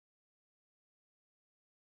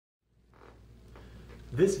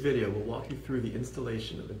This video will walk you through the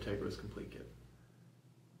installation of Integro's Complete Kit.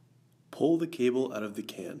 Pull the cable out of the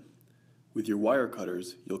can. With your wire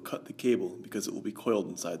cutters, you'll cut the cable because it will be coiled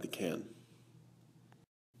inside the can.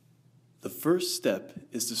 The first step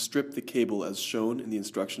is to strip the cable as shown in the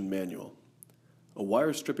instruction manual. A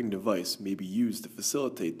wire stripping device may be used to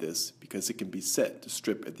facilitate this because it can be set to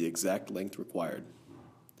strip at the exact length required.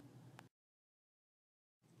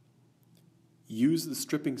 Use the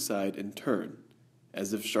stripping side and turn,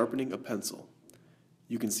 as if sharpening a pencil.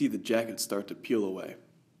 You can see the jacket start to peel away.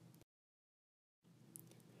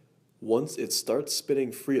 Once it starts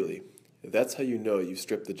spinning freely, that's how you know you've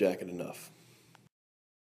stripped the jacket enough.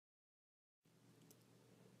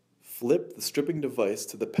 Flip the stripping device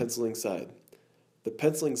to the penciling side. The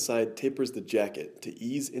penciling side tapers the jacket to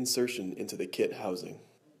ease insertion into the kit housing.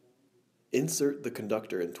 Insert the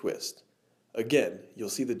conductor and twist. Again, you'll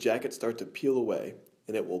see the jacket start to peel away,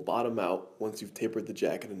 and it will bottom out once you've tapered the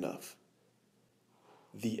jacket enough.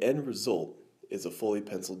 The end result is a fully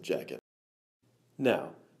penciled jacket.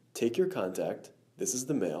 Now, take your contact, this is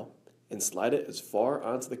the male, and slide it as far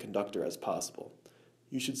onto the conductor as possible.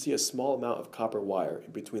 You should see a small amount of copper wire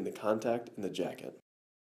in between the contact and the jacket.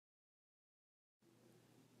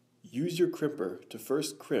 Use your crimper to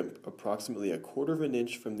first crimp approximately 1/4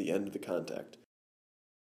 inch from the end of the contact.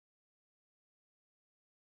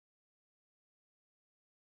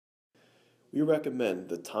 We recommend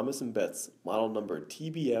the Thomas & Betts model number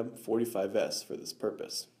TBM45S for this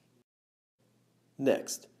purpose.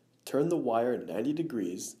 Next, turn the wire 90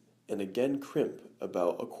 degrees and again crimp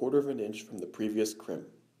about 1/4 inch from the previous crimp.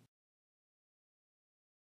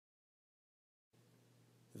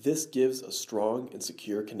 This gives a strong and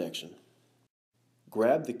secure connection.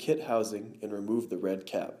 Grab the kit housing and remove the red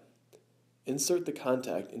cap. Insert the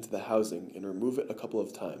contact into the housing and remove it a couple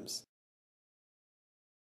of times.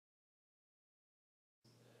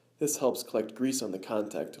 This helps collect grease on the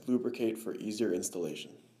contact to lubricate for easier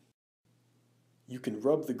installation. You can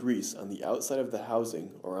rub the grease on the outside of the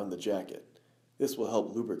housing or on the jacket. This will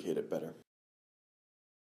help lubricate it better.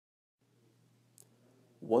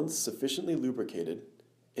 Once sufficiently lubricated,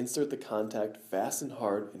 insert the contact fast and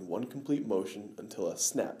hard in one complete motion until a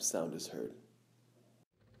snap sound is heard.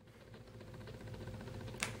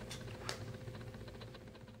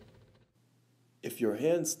 If your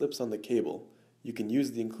hand slips on the cable, you can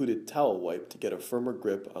use the included towel wipe to get a firmer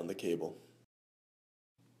grip on the cable.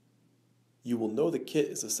 You will know the kit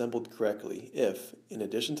is assembled correctly if, in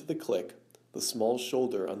addition to the click, the small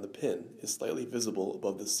shoulder on the pin is slightly visible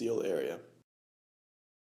above the seal area.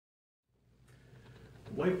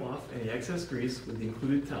 Wipe off any excess grease with the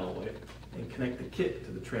included towel wipe and connect the kit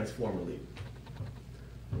to the transformer lead.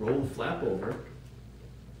 Roll the flap over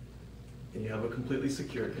and you have a completely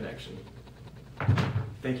secure connection.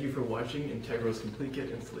 Thank you for watching Integro's Complete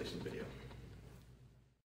Kit installation video.